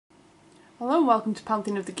Hello and welcome to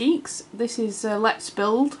Pantheon of the Geeks. This is Let's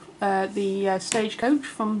Build the Stagecoach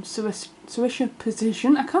from Sarissa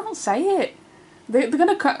Precision. I can't say it. They're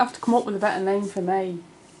going to have to come up with a better name for me.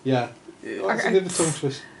 Yeah. What's a good tongue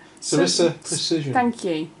twist? Sarissa Precision. Thank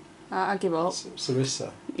you. I give up.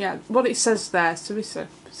 Sarissa. Yeah, what it says there, Sarissa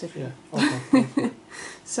Precision. Yeah, okay.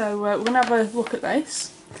 So we're going to have a look at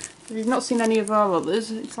this. If you've not seen any of our others,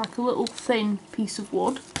 it's like a little thin piece of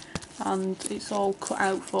wood. And it's all cut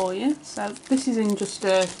out for you. So this is in just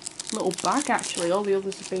a little bag actually. All the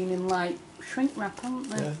others have been in like shrink wrap, haven't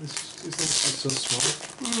they? Yeah, this is so small.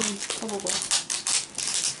 Probably.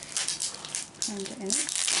 Try and get in it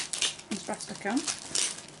as best I can.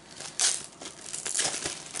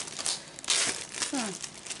 So,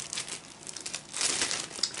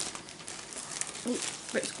 oh,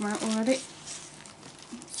 bits come out already.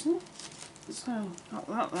 So, got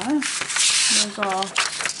that there. Those are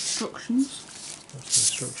instructions. That's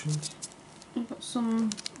the instructions. We've got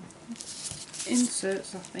some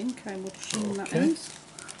inserts, I think. I would assume that Okay. is.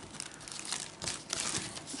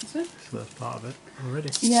 That's it. So that's part of it already.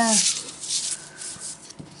 Yeah.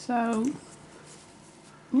 So,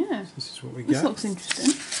 yeah. So this is what we This get. looks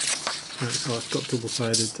interesting. So it's got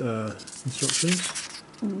double-sided instructions.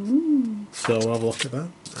 Ooh. So we'll have a look at that,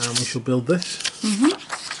 and we shall build this.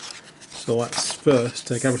 So let's first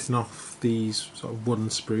take everything off these sort of wooden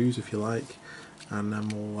sprues, if you like, and then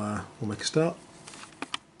we'll make a start.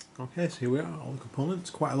 Okay, so here we are, all the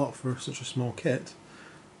components. Quite a lot for such a small kit.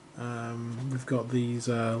 We've got these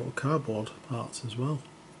little cardboard parts as well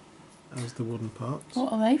as the wooden parts.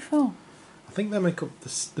 What are they for? I think they make up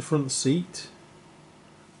the front seat,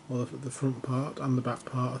 or the front part and the back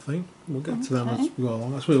part. I think we'll get to them as we go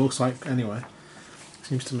along. That's what it looks like anyway.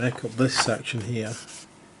 Seems to make up this section here,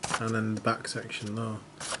 and then the back section there.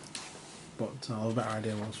 But I'll have a better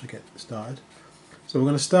idea once we get started. So we're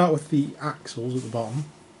going to start with the axles at the bottom.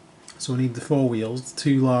 So we need the 4 wheels, the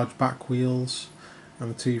 2 large back wheels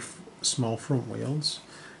and the 2 small front wheels.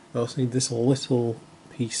 We also need this little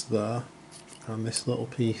piece there and this little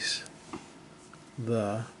piece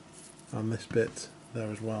there and this bit there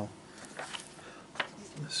as well.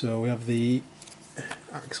 So we have the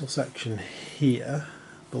axle section here.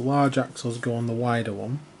 The large axles go on the wider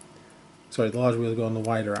one. Sorry, the large wheels go on the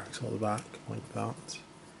wider axle at the back, like that.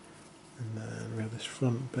 And then we have this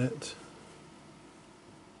front bit.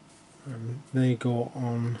 And they go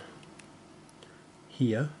on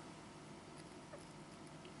here.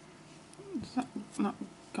 Is that not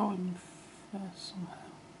going first somehow?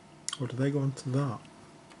 Or do they go onto that?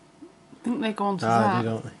 I think they go onto that. They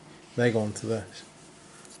don't. They go onto this.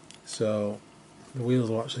 So the wheels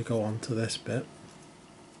will actually go onto this bit.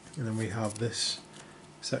 And then we have this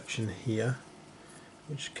section here,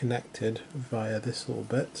 which is connected via this little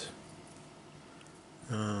bit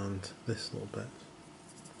and this little bit.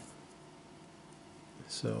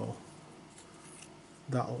 So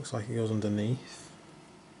that looks like it goes underneath.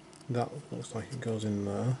 That looks like it goes in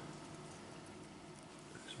there.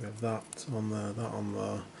 So we have that on there, that on there,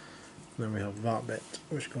 and then we have that bit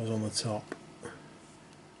which goes on the top.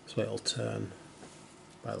 So it'll turn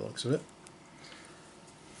by the looks of it.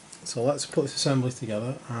 So let's put this assembly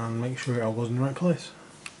together and make sure it all goes in the right place.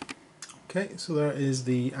 Okay, so there is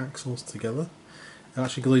the axles together. I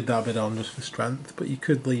actually glued that bit on just for strength, but you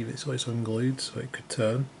could leave it so it's unglued so it could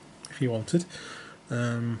turn if you wanted. But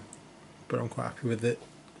I'm quite happy with it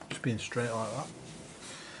just being straight like that.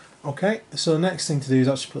 Okay, so the next thing to do is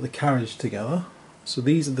actually put the carriage together. So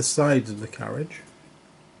these are the sides of the carriage.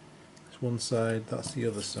 That's one side, that's the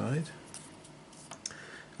other side.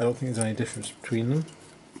 I don't think there's any difference between them.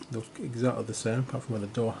 They look exactly the same apart from where the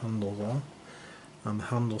door handles are, and the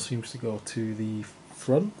handle seems to go to the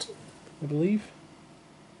front, I believe.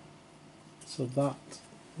 So that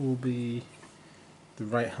will be the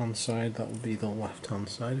right hand side, that will be the left hand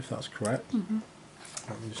side, if that's correct.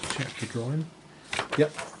 Let me just check the drawing.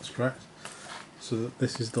 Yep, that's correct. So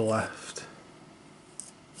this is the left.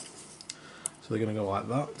 So they're going to go like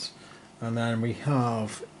that. And then we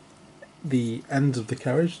have the ends of the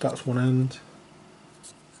carriage, that's one end.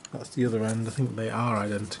 That's the other end. I think they are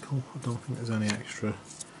identical. I don't think there's any extra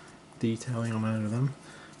detailing on any of them.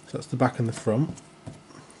 So that's the back and the front.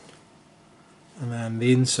 And then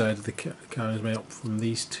the inside of the car is made up from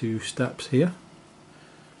these 2 steps here.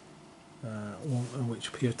 One of which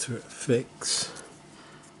appear to fix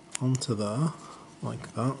onto there,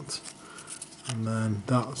 like that. And then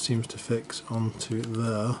that seems to fix onto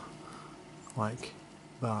there, like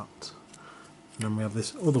that. And then we have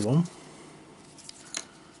this other one,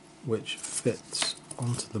 which fits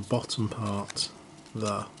onto the bottom part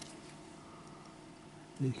there.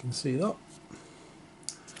 You can see that.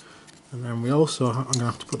 And then we also, I'm going to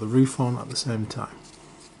have to put the roof on at the same time,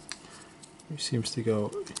 which seems to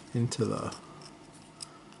go into there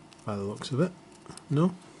by the looks of it.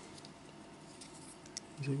 No?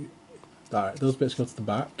 Alright, those bits go to the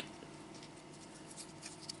back.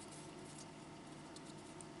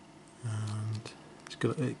 And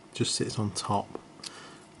it just sits on top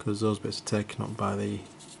because those bits are taken up by the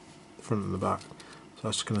front and the back. So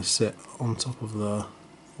that's just going to sit on top of there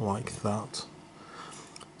like that.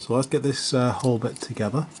 So let's get this whole bit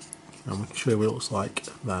together and we can show you what it looks like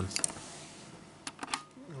then.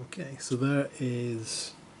 Okay, so there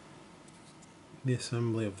is the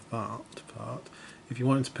assembly of that part. If you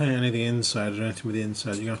wanted to paint any of the inside or anything with the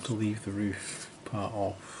inside, you're going to have to leave the roof part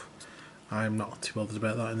off. I'm not too bothered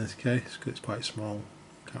about that in this case because it's quite small.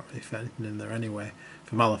 Can't really fit anything in there anyway,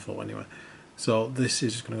 for Malifaux anyway. So this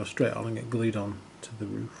is just going to go straight on and get glued on to the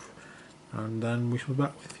roof, and then we shall be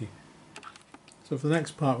back with you. So for the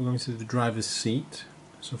next part we're going to do the driver's seat.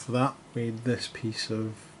 So for that we need this piece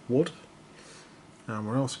of wood, and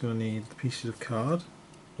we're also going to need the pieces of card.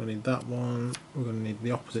 We're going to need that one, we're going to need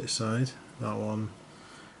the opposite side, that one,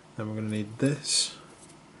 then we're going to need this,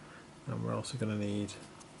 and we're also going to need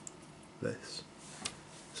this.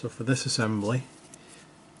 So for this assembly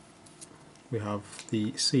we have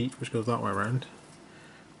the seat which goes that way around.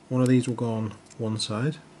 One of these will go on one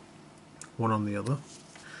side, one on the other.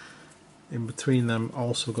 In between them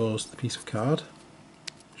also goes the piece of card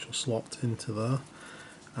which will slot into there,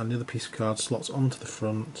 and the other piece of card slots onto the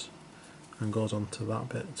front and goes onto that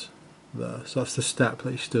bit there. So that's the step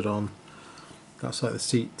that he stood on. That's like the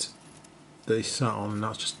seat that he sat on, and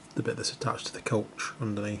that's just the bit that's attached to the coach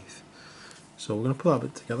underneath. So we're going to put that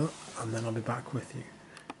bit together and then I'll be back with you.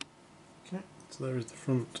 Okay, so there is the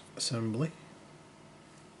front assembly.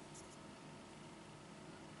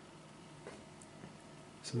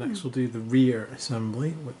 So next we'll do the rear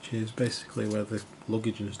assembly, which is basically where the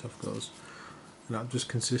luggage and stuff goes. And that just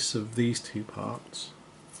consists of these two parts.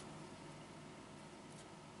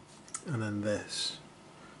 And then this.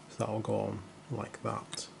 So that will go on like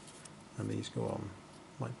that. And these go on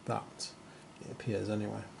like that. It appears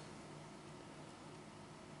anyway.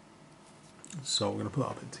 So we're going to put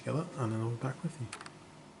that bit together and then I'll be back with you.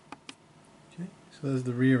 Okay, so there's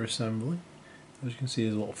the rear assembly. As you can see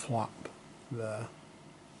there's a little flap there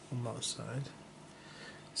on that side.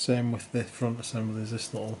 Same with the front assembly, there's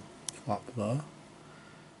this little flap there.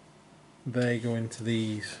 They go into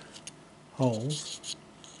these holes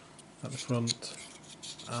at the front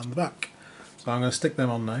and the back. So I'm going to stick them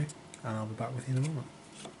on now and I'll be back with you in a moment.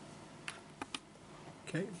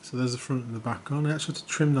 Okay, so there's the front and the back on. I actually had to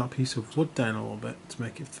trim that piece of wood down a little bit to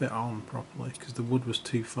make it fit on properly because the wood was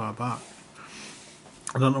too far back.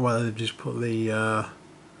 I don't know whether they've just put the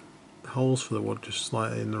holes for the wood just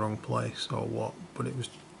slightly in the wrong place or what, but it was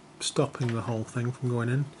stopping the whole thing from going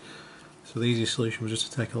in. So the easiest solution was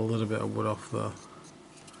just to take a little bit of wood off there,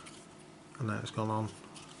 and now it's gone on.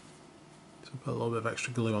 So put a little bit of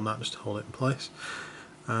extra glue on that just to hold it in place,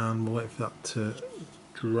 and we'll wait for that to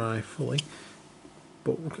dry fully.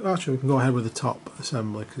 But actually we can go ahead with the top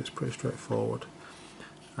assembly because it's pretty straightforward,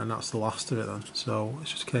 and that's the last of it then. So it's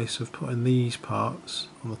just a case of putting these parts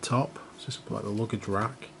on the top, it's just like the luggage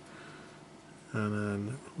rack, and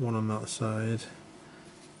then one on that side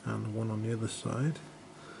and one on the other side,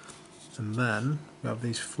 and then we have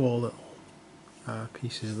these four little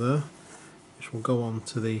pieces there which will go on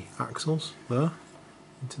to the axles there,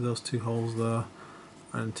 into those two holes there,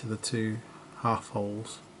 and into the two half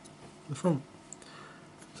holes at the front.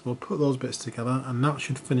 So we'll put those bits together and that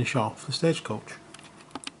should finish off the Stagecoach.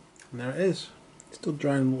 And there it is. It's still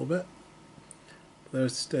drying a little bit. But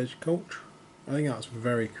there's the Stagecoach. I think that's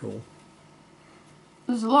very cool.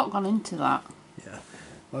 There's a lot gone into that. Yeah.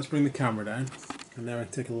 Let's bring the camera down and now I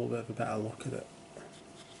can take a little bit of a better look at it.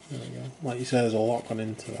 There we go. Like you said, there's a lot gone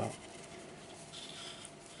into that.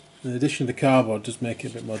 In addition, the cardboard does make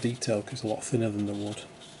it a bit more detailed because it's a lot thinner than the wood.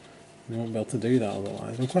 You won't be able to do that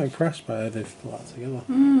otherwise. I'm quite impressed by how they've put that together.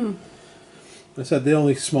 I said the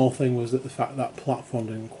only small thing was that the fact that platform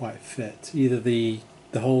didn't quite fit. Either the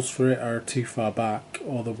holes for it are too far back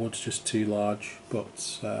or the wood's just too large,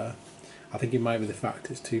 but I think it might be the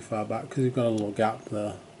fact it's too far back because you've got a little gap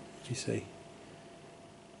there, you see,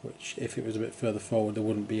 which if it was a bit further forward there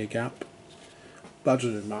wouldn't be a gap. That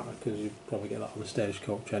doesn't matter because you'd probably get that on the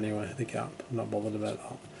Stagecoach anyway, the gap. I'm not bothered about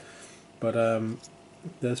that. But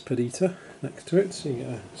there's Perdita next to it, so you get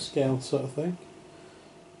a scale sort of thing.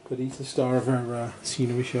 Perdita, star of our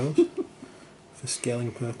scenery shows for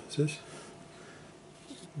scaling purposes.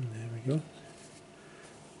 And there we go.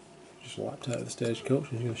 Just lapped out of the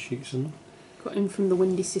Stagecoach and he's going to shoot someone. Got in from the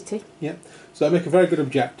Windy City. Yeah, so I make a very good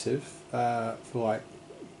objective for like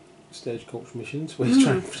stagecoach missions, where he's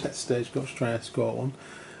trying to protect stagecoach, trying to escort one.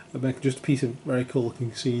 I make just a piece of very cool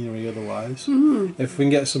looking scenery otherwise. If we can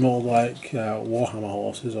get some old like Warhammer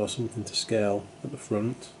horses or something to scale at the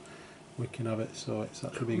front, we can have it so it's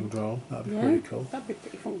actually being drawn. That'd be pretty cool. That'd be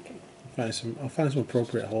pretty funky. I'll find some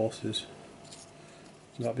appropriate horses.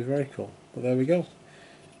 That'd be very cool. But there we go.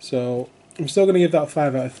 So I'm still going to give that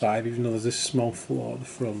 5 out of 5, even though there's this small flaw at the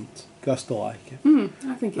front. I still like it.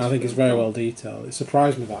 I think it's very well detailed. It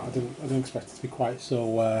surprised me that I didn't expect it to be quite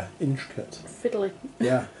so intricate. Fiddly.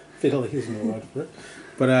 Yeah, fiddly isn't the word for it.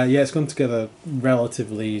 But yeah, it's gone together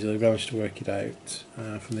relatively easily. I managed to work it out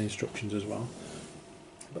from the instructions as well.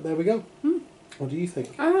 But there we go. What do you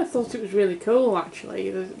think? I thought it was really cool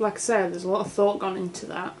actually. Like I said, there's a lot of thought gone into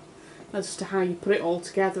that as to how you put it all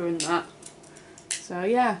together and that. So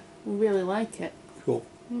yeah, we really like it. Cool.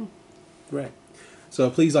 Great. So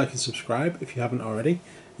please like and subscribe if you haven't already.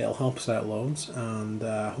 It'll help us out loads, and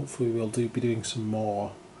hopefully we'll be doing some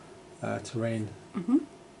more terrain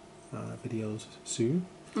videos soon.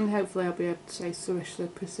 And hopefully I'll be able to say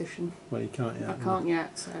Sarissa Precision. Well, you can't yet. I can't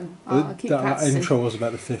yet, so I'll keep that practicing. intro was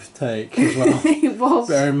about the 5th take as well. It was.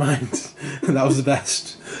 Bear in mind, that was the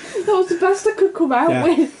best. That was the best I could come out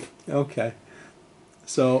with. Okay.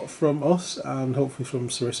 So from us, and hopefully from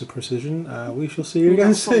Sarissa Precision, we shall see you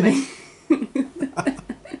again soon.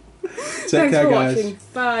 Take care, guys. Thanks for watching.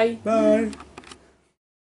 Bye. Bye.